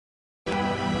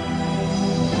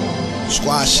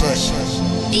Squad shit.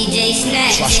 DJ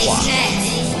Snatch. Squad.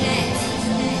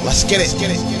 Let's get it.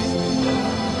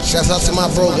 Shouts out to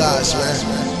my bro guys,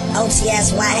 man.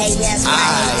 O.T.S.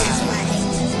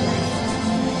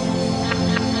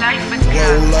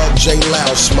 Roll up J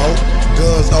Loud Smoke.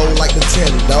 Guns old like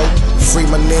Nintendo. Free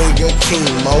my nigga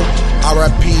Chemo.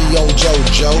 R.I.P. on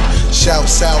JoJo.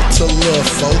 Shouts out to lil'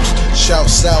 folks.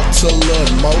 Shouts out to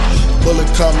lil' Mo. Bullet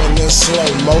coming in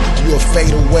slow-mo. You'll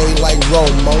fade away like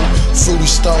Romo. Fruity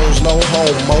stones, no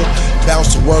homo.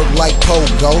 Bounce to work like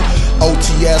Pogo.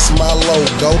 O.T.S. my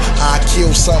logo. I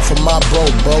kill something for my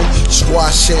bro.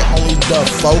 Squad shit only done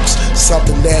folks.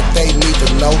 Something that they need to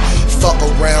know. Fuck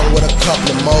around with a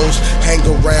couple of moles. Hang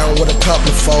around with a couple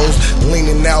of foes.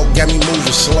 Leaning out, got me moving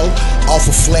slow. Off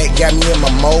a flat, got me in my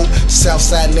mode.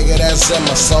 Southside nigga, that's in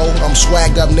my soul. I'm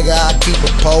swagged up nigga, I keep a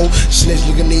pole. Snitch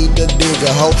nigga need to dig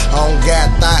a hoe. I don't got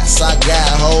thoughts, I got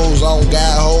hoes. I don't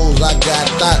got hoes, I got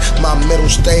thoughts. My middle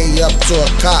stay up to a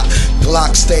cop.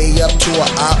 Glock stay up to a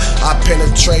op. I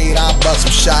penetrate, I bust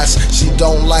some shots. She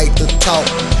don't like to talk.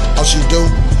 All she do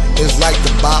is like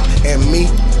to bop. And me,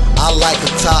 I like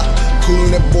to top.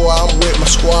 Coolin' it, boy, I'm with my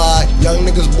squad. Young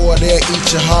niggas, boy, they'll eat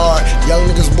you hard. Young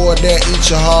niggas, boy, they'll eat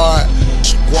you hard.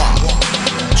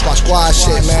 Squad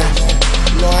shit, man.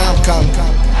 You know I'm coming.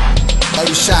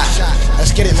 30 shot.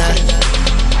 Let's get it, man.